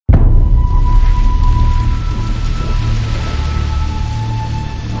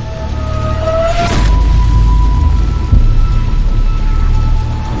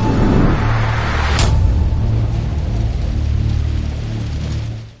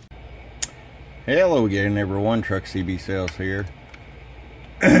Hello again everyone, Truck CB Sales here.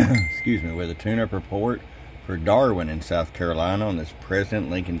 Excuse me, with a tune-up report for Darwin in South Carolina on this present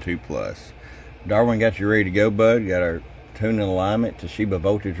Lincoln 2 Plus. Darwin got you ready to go, bud. Got our tuning alignment, Toshiba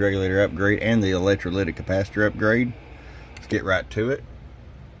voltage regulator upgrade, and the electrolytic capacitor upgrade. Let's get right to it.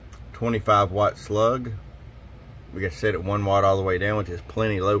 25 watt slug. We got set at 1 watt all the way down, which is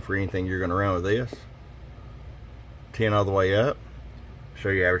plenty low for anything you're going to run with this. 10 all the way up. Show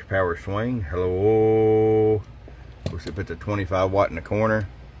you average power swing. Hello. We'll put the 25 watt in the corner.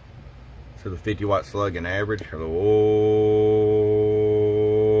 So the 50 watt slug in average. Hello.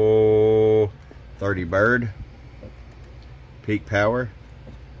 30 bird. Peak power.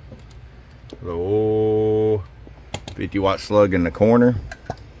 Hello. 50 watt slug in the corner.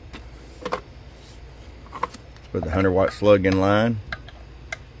 Put the 100 watt slug in line.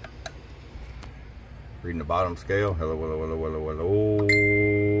 Reading the bottom scale. Hello, hello, hello, hello,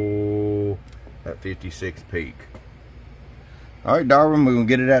 hello. At 56 peak. Alright, Darwin, we're going to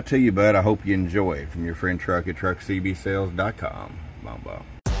get it out to you, bud. I hope you enjoy it. From your friend Truck at truckcbsales.com. Bom, bom.